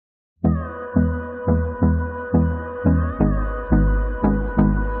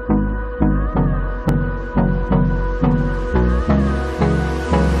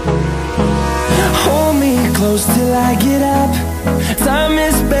till I get up. Time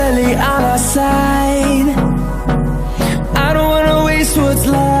is barely on our side. I don't wanna waste what's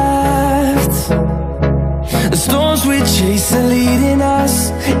left. The storms we chase are leading us,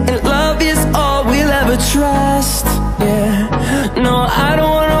 and love is all we'll ever trust. Yeah, no, I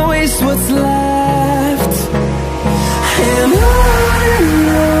don't wanna waste what's left. And on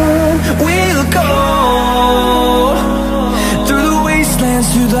we'll go, through the wastelands,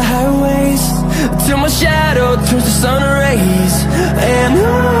 through the highways, till my shadow turns to sun rays. And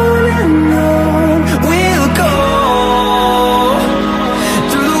on we'll go,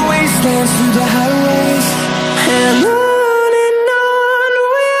 through the wastelands, through the highways, and on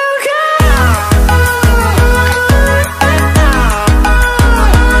we'll go.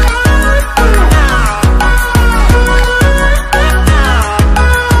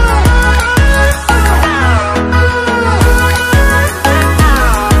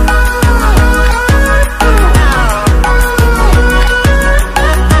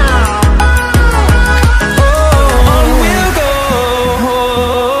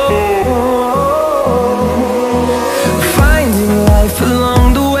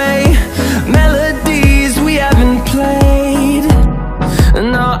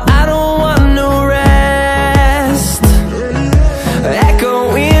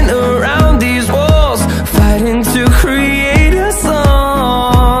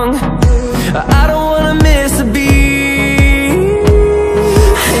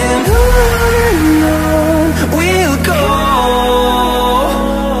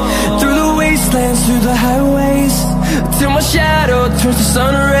 Through the highways, till my shadow turns to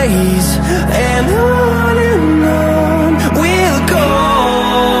sun rays. And on we'll go,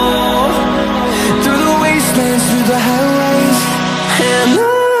 through the wastelands, through the highways, and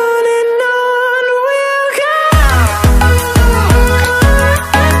on we'll go.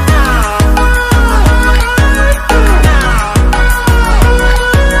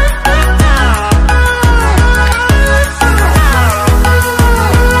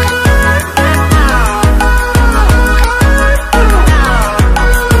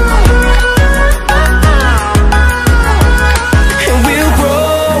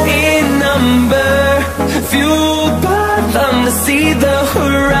 See the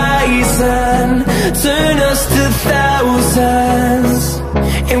horizon, turn us to thousands,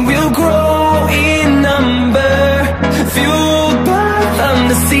 and we'll grow in number, fueled by them.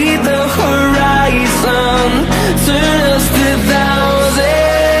 To see the horizon, turn us to thousands,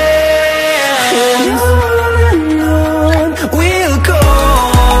 and on we'll go,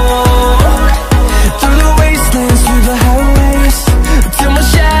 through the wastelands, through the highways, till my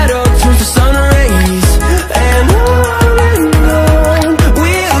shadow turns to sun rays. And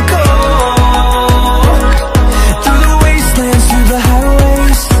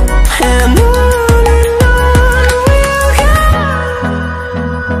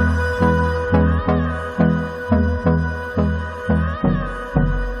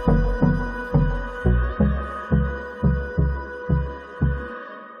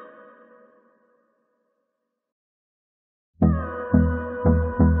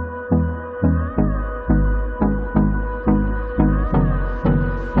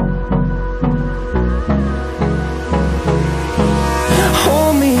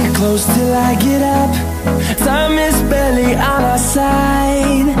close till I get up. Time is barely on our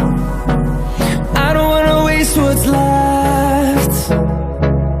side. I don't wanna waste what's left.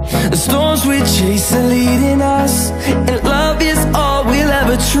 The storms we chase are leading us, and love is all we'll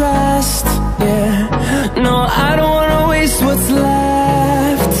ever trust. Yeah, no, I don't wanna waste what's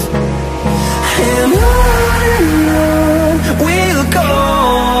left. And on we'll go,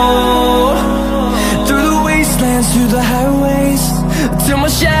 through the wastelands, through the highways, till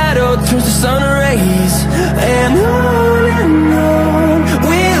my shadow turns to sun rays. And on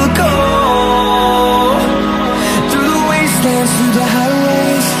we'll go, through the wastelands, through the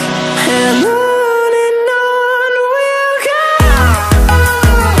highways, and on we'll go.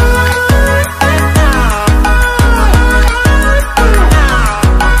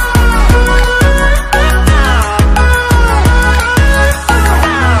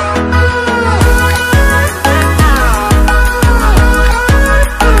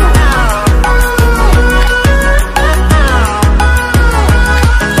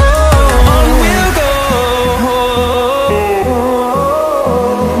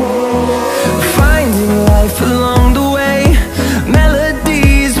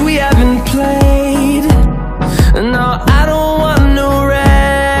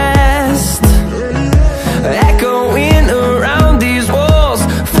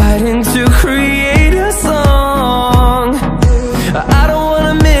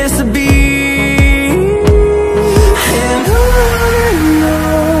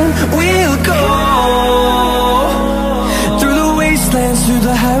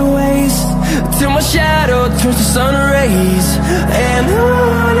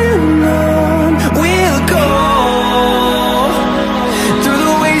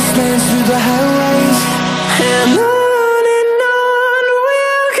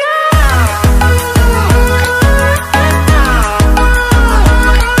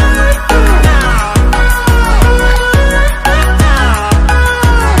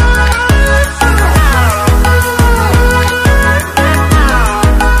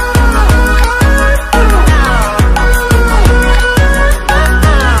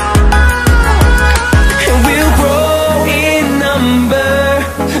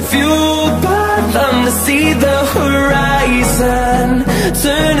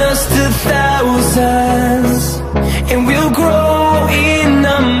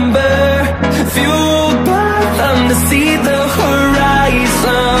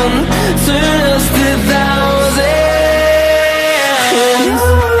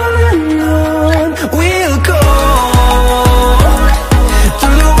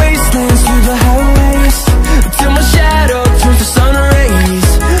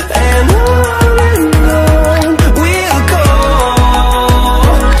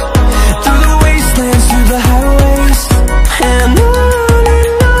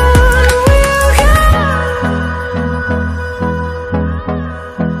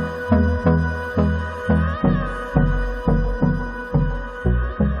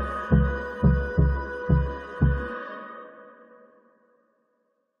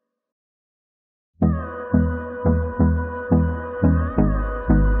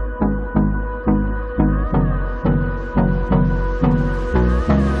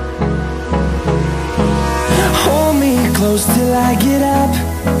 close till I get up.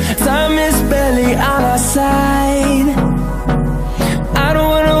 Time is barely on our side. I don't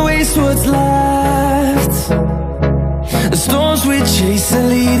wanna waste what's left. The storms we chase are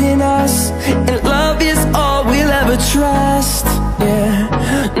leading us, and love is all we'll ever trust. Yeah,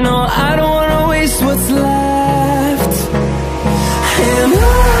 no, I don't wanna waste what's left. And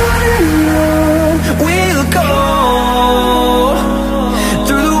on we'll go,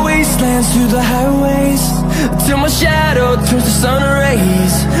 through the wastelands, through the highways, till my shadow turns to sun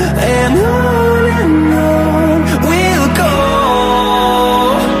rays. And on we'll go,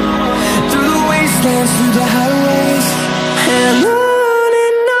 through the wastelands, through the highways, and on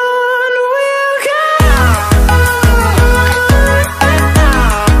we'll go.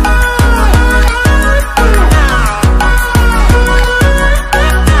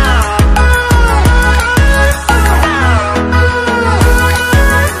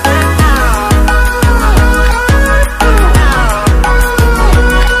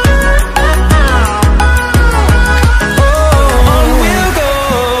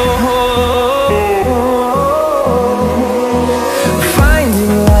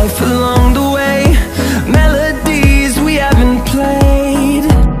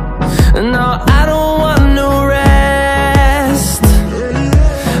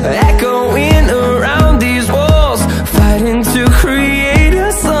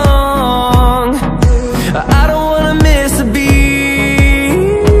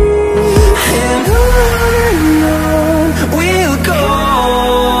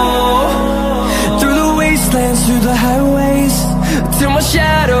 Through the highways, till my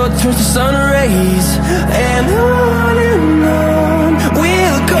shadow turns to sun rays. And on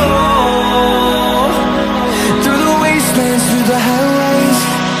we'll go, through the wastelands, through the highways,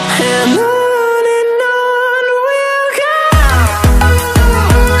 and on we'll go.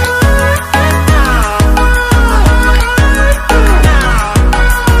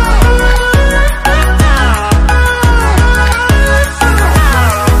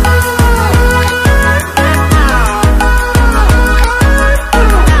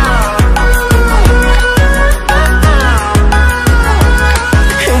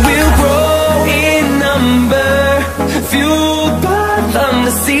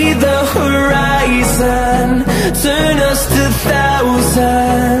 See the horizon, turn us to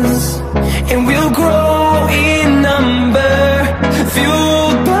thousands, and we'll grow in number,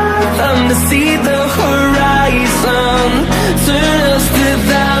 fueled by them. To see the horizon, turn us to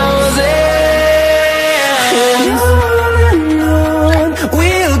thousands, and on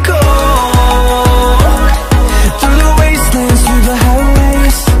we'll go, through the wastelands, through the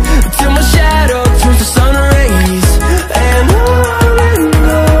highways, till my shadow turns to sun rays. And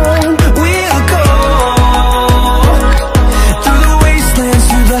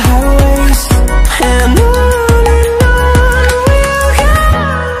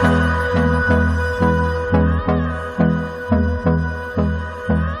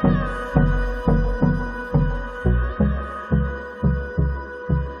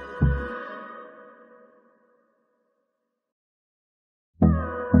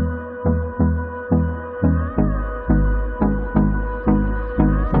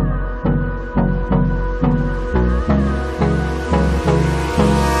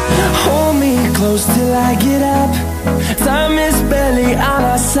close till I get up. Time is barely on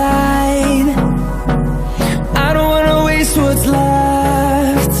our side. I don't wanna waste what's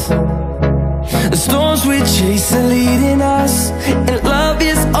left. The storms we chase are leading us, and love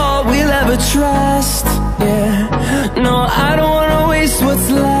is all we'll ever trust. Yeah, no, I don't wanna waste what's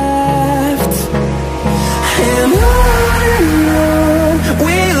left. And on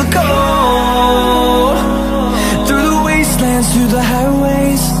we'll go, through the wastelands, through the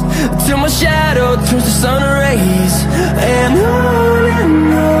highways, till my shadow turns to sun rays. And on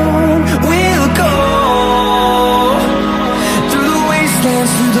we'll go, through the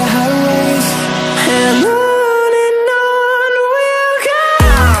wastelands, through the highways.